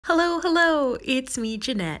Hello, it's me,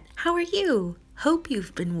 Jeanette. How are you? Hope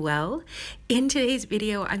you've been well. In today's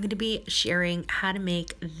video, I'm going to be sharing how to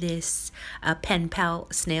make this pen pal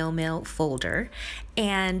snail mail folder.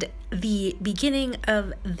 And the beginning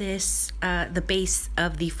of this, the base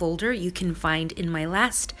of the folder, you can find in my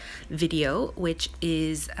last video, which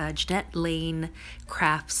is Jeanette Lane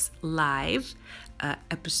Crafts Live.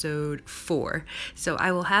 Episode 4. So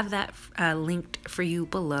I will have that linked for you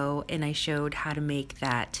below, and I showed how to make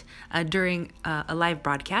that during a live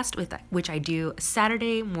broadcast which I do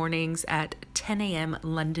Saturday mornings at 10 a.m.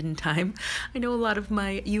 London time. I know a lot of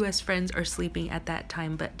my US friends are sleeping at that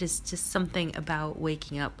time, but just something about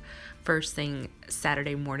waking up first thing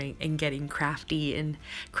Saturday morning and getting crafty and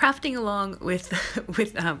crafting along with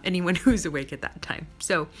anyone who's awake at that time.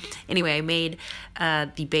 So anyway, I made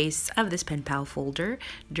the base of this pen pal folder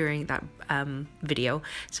during that video,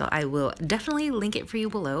 so I will definitely link it for you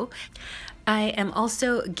below. I am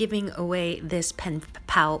also giving away this pen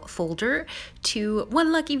pal folder to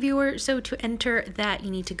one lucky viewer. So to enter that, you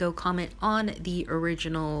need to go comment on the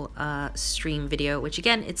original stream video, which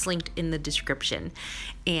again, it's linked in the description.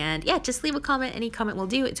 And yeah, just leave a comment. Any comment will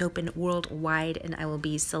do. It's open worldwide, and I will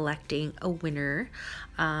be selecting a winner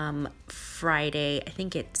Friday. I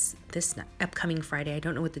think it's this upcoming Friday. I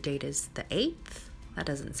don't know what the date is. The 8th? That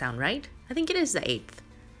doesn't sound right. I think it is the 8th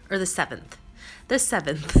or the 7th. The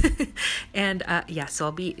 7th. And yeah, so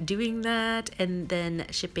I'll be doing that and then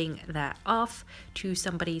shipping that off to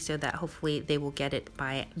somebody so that hopefully they will get it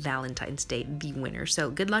by Valentine's Day, the winner. So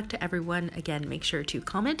good luck to everyone. Again, make sure to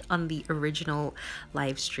comment on the original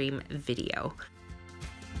live stream video.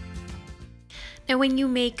 Now, when you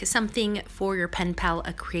make something for your pen pal,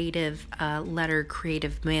 a creative letter,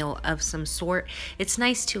 creative mail of some sort, it's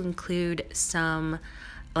nice to include some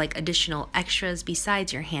like additional extras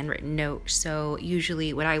besides your handwritten note. So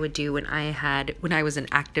usually what I would do when I was an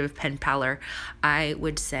active pen paler, I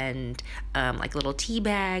would send like a little tea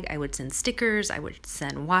bag, I would send stickers, I would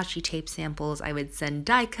send washi tape samples, I would send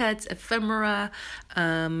die cuts, ephemera,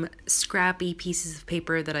 scrappy pieces of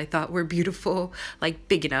paper that I thought were beautiful, like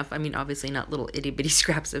big enough. I mean, obviously not little itty bitty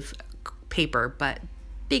scraps of paper, but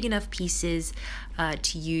big enough pieces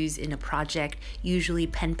to use in a project. Usually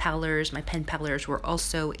my pen palers were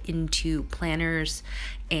also into planners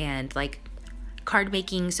and like card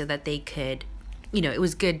making, so that they could, you know, it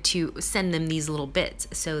was good to send them these little bits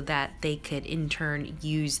so that they could in turn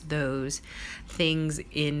use those things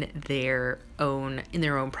in their own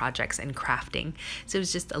projects and crafting. So it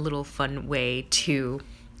was just a little fun way to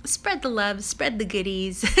spread the love, spread the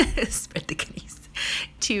goodies, spread the goodies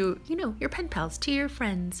to, you know, your pen pals, to your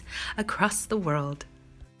friends across the world.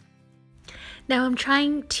 Now I'm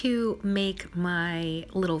trying to make my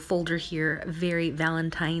little folder here very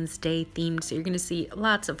Valentine's Day themed, so you're going to see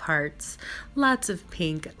lots of hearts, lots of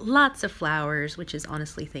pink, lots of flowers, which is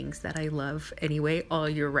honestly things that I love anyway all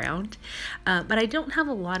year round. But I don't have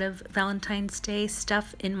a lot of Valentine's Day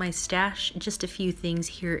stuff in my stash, just a few things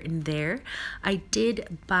here and there. I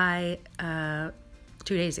did buy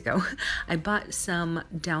 2 days ago, I bought some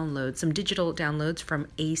digital downloads from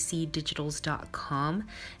acdigitals.com,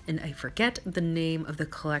 and I forget the name of the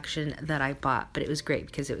collection that I bought, but it was great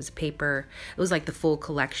because it was paper. It was like the full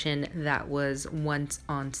collection that was once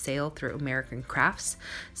on sale through American Crafts.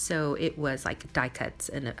 So it was like die cuts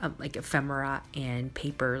and like ephemera and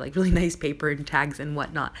paper, like really nice paper and tags and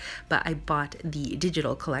whatnot. But I bought the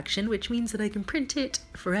digital collection, which means that I can print it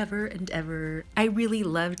forever and ever. I really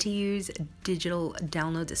love to use digital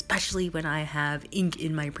downloads, especially when I have ink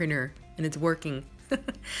in my printer and it's working.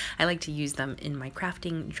 I like to use them in my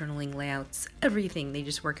crafting, journaling, layouts, everything. They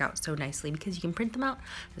just work out so nicely because you can print them out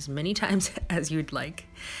as many times as you'd like.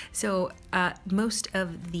 So most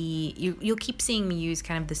of you'll keep seeing me use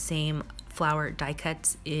kind of the same flower die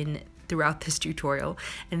cuts throughout this tutorial,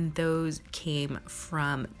 and those came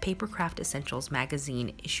from Papercraft Essentials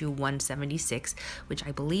magazine issue 176, which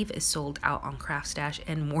I believe is sold out on Craftstash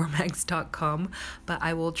and moremags.com, but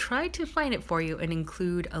I will try to find it for you and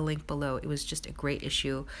include a link below. It was just a great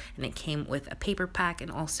issue, and it came with a paper pack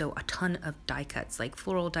and also a ton of die cuts, like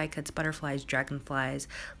floral die cuts, butterflies, dragonflies,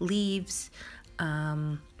 leaves,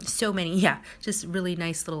 so many, yeah, just really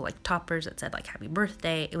nice little like toppers that said like happy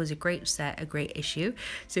birthday. It was a great set, a great issue.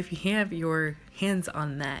 So if you have your hands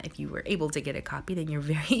on that, if you were able to get a copy, then you're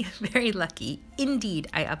very, very lucky indeed.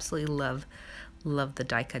 I absolutely love the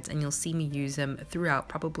die cuts, and you'll see me use them throughout,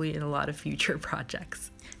 probably in a lot of future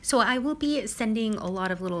projects. So I will be sending a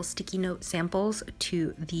lot of little sticky note samples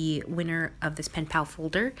to the winner of this pen pal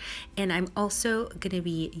folder, and I'm also going to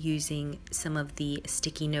be using some of the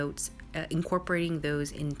sticky notes, incorporating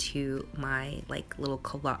those into my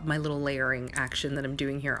my little layering action that I'm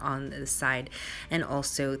doing here on the side, and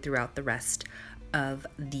also throughout the rest of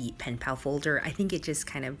the pen pal folder. I think it just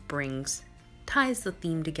kind of ties the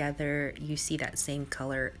theme together. You see that same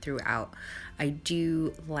color throughout. I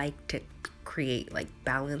do like to create like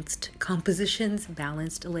balanced compositions,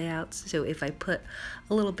 balanced layouts. So if I put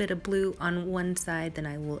a little bit of blue on one side, then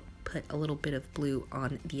I will put a little bit of blue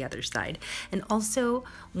on the other side. And also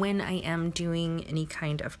when I am doing any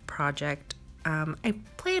kind of project, I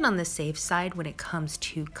play it on the safe side when it comes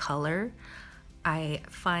to color. I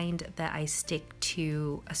find that I stick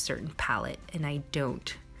to a certain palette and I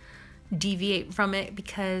don't deviate from it,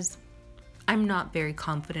 because I'm not very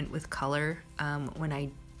confident with color. When I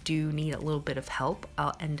do need a little bit of help,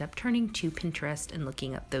 I'll end up turning to Pinterest and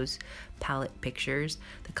looking up those palette pictures,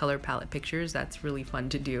 the color palette pictures. That's really fun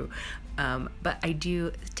to do. But I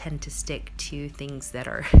do tend to stick to things that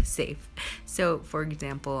are safe. So for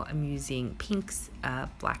example, I'm using pinks,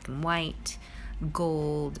 black and white,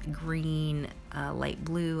 gold, green, light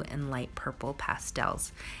blue, and light purple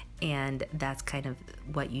pastels. And that's kind of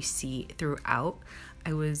what you see throughout.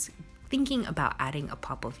 I was thinking about adding a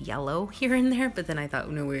pop of yellow here and there, but then I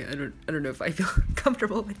thought, no way, I don't know if I feel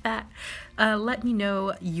comfortable with that. Let me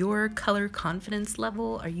know your color confidence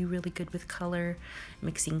level. Are you really good with color,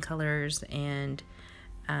 mixing colors, and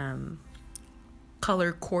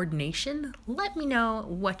color coordination? Let me know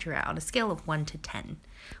what you're at on a scale of 1 to 10.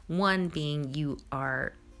 1 being you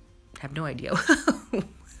have no idea.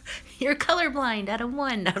 You're colorblind out of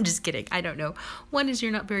 1. No, I'm just kidding. I don't know. 1 is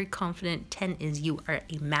you're not very confident. 10 is you are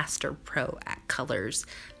a master pro at colors,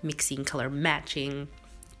 mixing, color matching,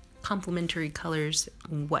 complementary colors,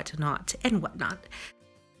 whatnot and whatnot.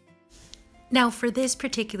 Now for this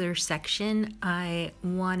particular section, I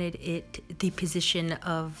wanted the position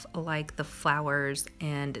of like the flowers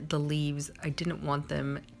and the leaves. I didn't want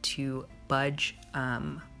them to budge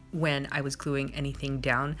when I was gluing anything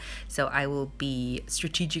down. So I will be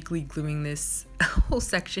strategically gluing this whole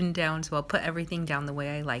section down. So I'll put everything down the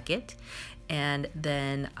way I like it. And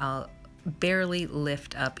then I'll barely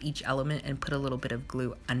lift up each element and put a little bit of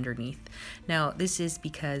glue underneath. Now this is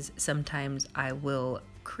because sometimes I will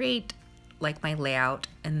create like my layout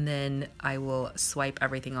and then I will swipe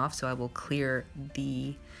everything off. So I will clear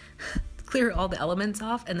all the elements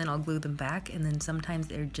off and then I'll glue them back, and then sometimes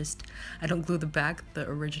I don't glue them back the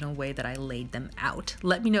original way that I laid them out.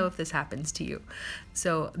 Let me know if this happens to you.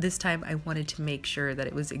 So this time I wanted to make sure that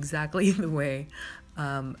it was exactly the way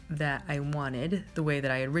that I wanted, the way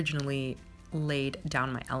that I originally laid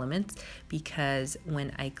down my elements, because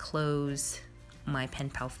when I close my pen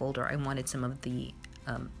pal folder, I wanted some of the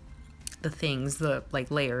things, the like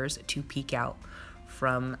layers, to peek out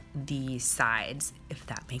from the sides, if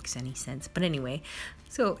that makes any sense. But anyway,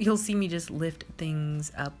 so you'll see me just lift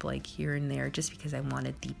things up like here and there, just because I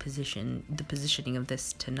wanted the positioning of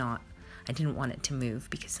this to I didn't want it to move,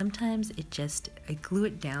 because sometimes I glue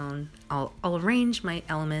it down, I'll arrange my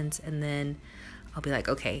elements and then I'll be like,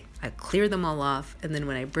 okay, I clear them all off, and then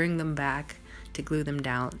when I bring them back to glue them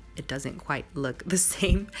down, it doesn't quite look the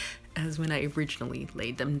same as when I originally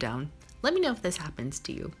laid them down. Let me know if this happens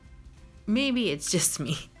to you. Maybe it's just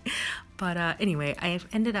me. But anyway, I've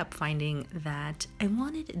ended up finding that I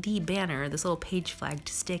wanted the banner, this little page flag,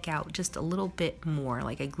 to stick out just a little bit more.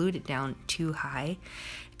 Like I glued it down too high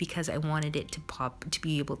because I wanted it to pop, to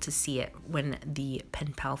be able to see it when the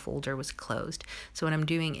pen pal folder was closed. So what I'm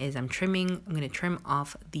doing is I'm going to trim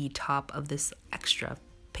off the top of this extra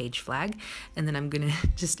page flag, and then I'm going to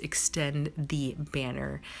just extend the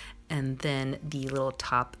banner, and then the little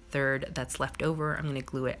top third that's left over, I'm going to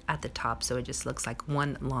glue it at the top so it just looks like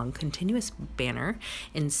one long continuous banner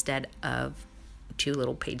instead of 2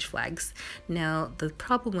 little page flags. Now the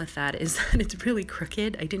problem with that is that it's really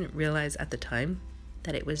crooked. I didn't realize at the time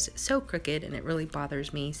that it was so crooked, and it really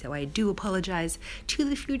bothers me, so I do apologize to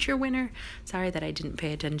the future winner. Sorry that I didn't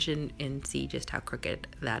pay attention and see just how crooked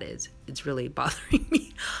that is. It's really bothering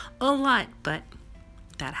me a lot, but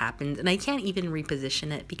that happens, and I can't even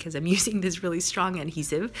reposition it because I'm using this really strong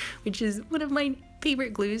adhesive, which is one of my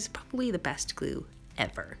favorite glues, probably the best glue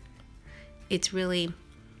ever. It's really,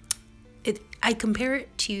 I compare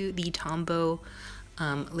it to the Tombow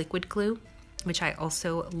liquid glue, which I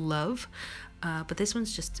also love, but this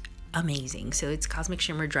one's just amazing. So it's Cosmic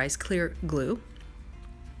Shimmer Dries Clear Glue,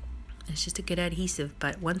 It's just a good adhesive,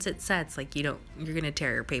 but once it sets, like you're gonna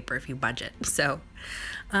tear your paper if you budge it. So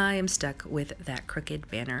I am stuck with that crooked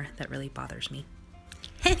banner that really bothers me.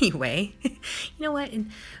 Anyway, you know what?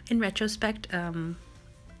 In retrospect,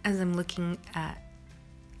 as I'm looking at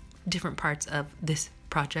different parts of this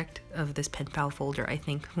project, of this pen pal folder, I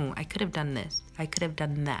think, I could have done this. I could have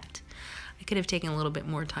done that. I could have taken a little bit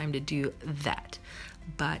more time to do that.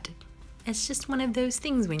 But it's just one of those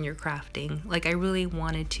things when you're crafting. Like, I really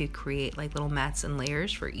wanted to create like little mats and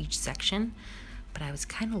layers for each section, but I was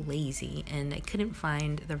kind of lazy and I couldn't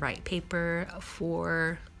find the right paper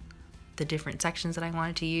for the different sections that I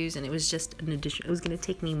wanted to use, and it was just an addition. It was going to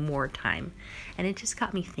take me more time, and it just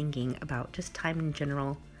got me thinking about just time in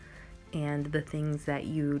general and the things that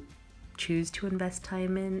you choose to invest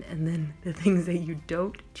time in, and then the things that you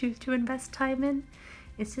don't choose to invest time in.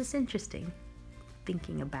 It's just interesting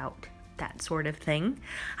thinking about that sort of thing.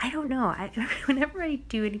 I don't know. Whenever I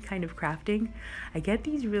do any kind of crafting, I get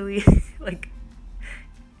these really like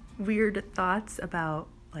weird thoughts about,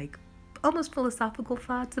 like, almost philosophical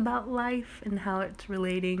thoughts about life and how it's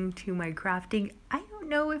relating to my crafting. I don't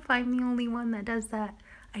know if I'm the only one that does that.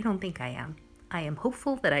 I don't think I am. I am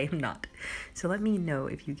hopeful that I am not. So let me know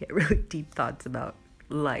if you get really deep thoughts about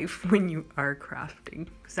life when you are crafting.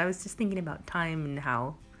 Because I was just thinking about time and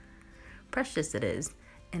how precious it is,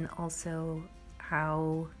 and also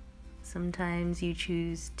how sometimes you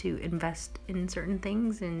choose to invest in certain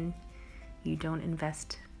things and you don't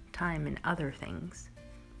invest time in other things.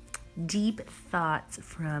 Deep thoughts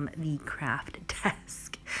from the craft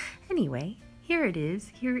desk. Anyway, here it is.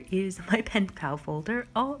 Here is my pen pal folder,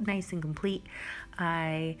 all nice and complete.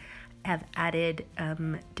 I have added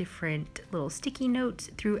different little sticky notes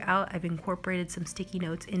throughout. I've incorporated some sticky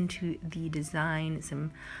notes into the design,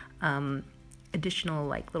 some additional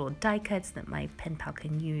like little die cuts that my pen pal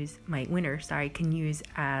can use, my winner, can use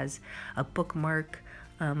as a bookmark,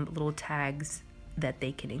 little tags that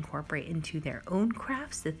they can incorporate into their own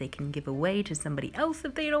crafts that they can give away to somebody else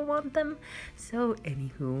if they don't want them. So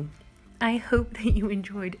anywho, I hope that you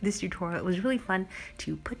enjoyed this tutorial. It was really fun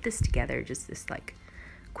to put this together, just this like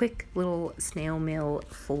quick little snail mail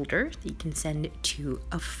folder that you can send to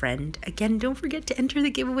a friend. Again, don't forget to enter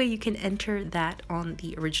the giveaway. You can enter that on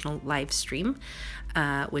the original live stream,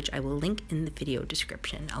 which I will link in the video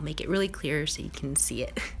description. I'll make it really clear so you can see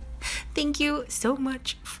it. Thank you so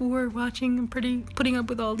much for watching and putting up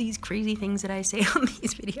with all these crazy things that I say on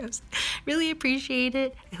these videos. Really appreciate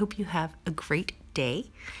it. I hope you have a great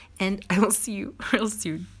day, and I will see you real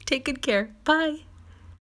soon. Take good care. Bye.